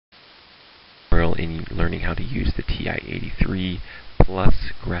still in learning how to use the TI-83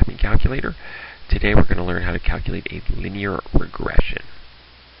 Plus Graphing calculator. Today we're going to learn how to calculate a linear regression.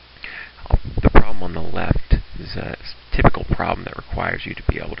 The problem on the left is a typical problem that requires you to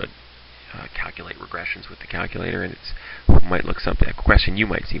be able to calculate regressions with the calculator, and a question you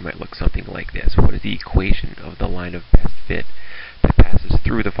might see might look something like this. What is the equation of the line of best fit that passes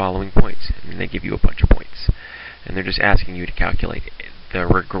through the following points? And they give you a bunch of points. And they're just asking you to calculate the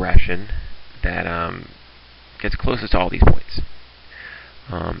regression that gets closest to all these points.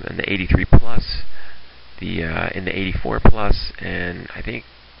 And the 83 plus, in the 84 plus, and I think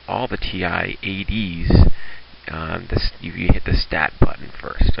all the TI-80s, you hit the stat button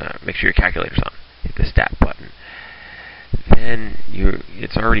first. Make sure your calculator's on. Hit the stat button. Then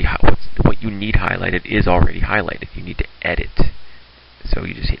it's already what you need highlighted is already highlighted. You need to edit. So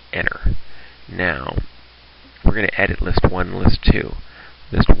you just hit enter. Now we're going to edit list 1 and list 2.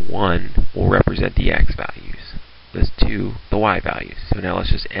 List 1 will represent the x values. List 2 the y values. So now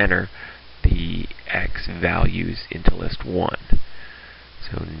let's just enter the x values into list 1.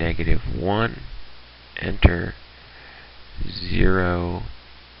 So -1, enter 0,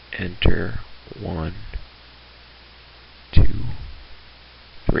 enter 1, 2,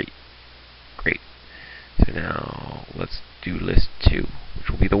 3. Great. So now let's do list 2, which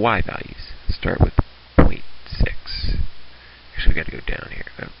will be the y values. Start with 0.6. Actually, we got to go down here.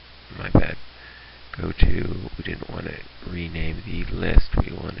 Oh, my bad. We didn't want to rename the list.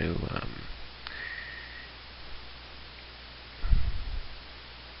 We want to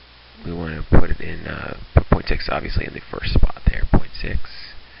put it in, put 0.6 obviously in the first spot there. 0.6,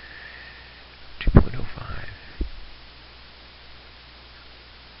 2.05.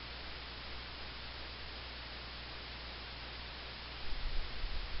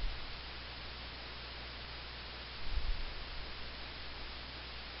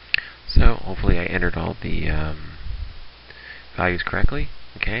 So hopefully I entered all the values correctly.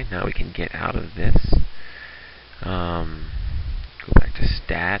 Okay, now we can get out of this. Go back to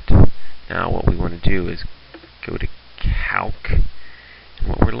stat. Now what we want to do is go to calc, and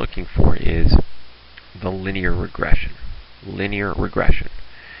what we're looking for is the linear regression. Linear regression.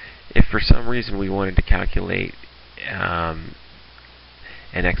 If for some reason we wanted to calculate an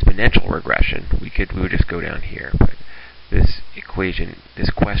exponential regression, we would just go down here. But this question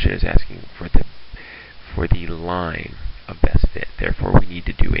is asking for the line of best fit. Therefore, we need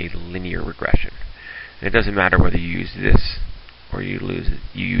to do a linear regression. And it doesn't matter whether you use this or you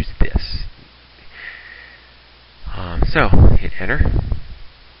use this. So hit enter,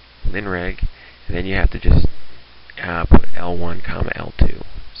 linreg, and then you have to just put L1, L2.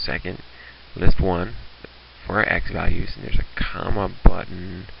 Second, list 1 for our x values, and there's a comma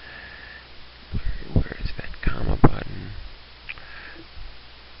button. Where is that comma button?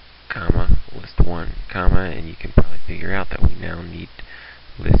 Comma, list 1, comma, and you can probably figure out that we now need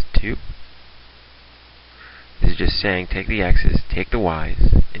list 2. This is just saying take the x's, take the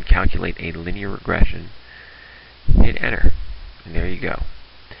y's, and calculate a linear regression. Hit enter, and there you go.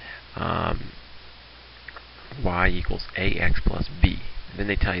 Y equals ax plus b. And then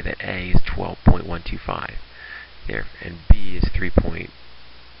they tell you that a is 12.125 there, and b is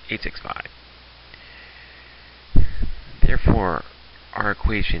 3.865. Therefore, our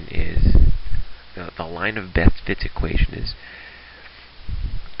equation is, the line of best fits equation is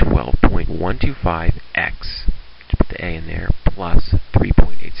 12.125x, to put the a in there, plus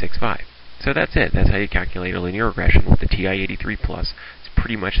 3.865. So that's it. That's how you calculate a linear regression with the TI-83 Plus. It's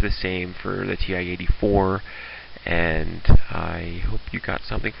pretty much the same for the TI-84, and I hope you got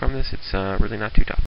something from this. It's really not too tough.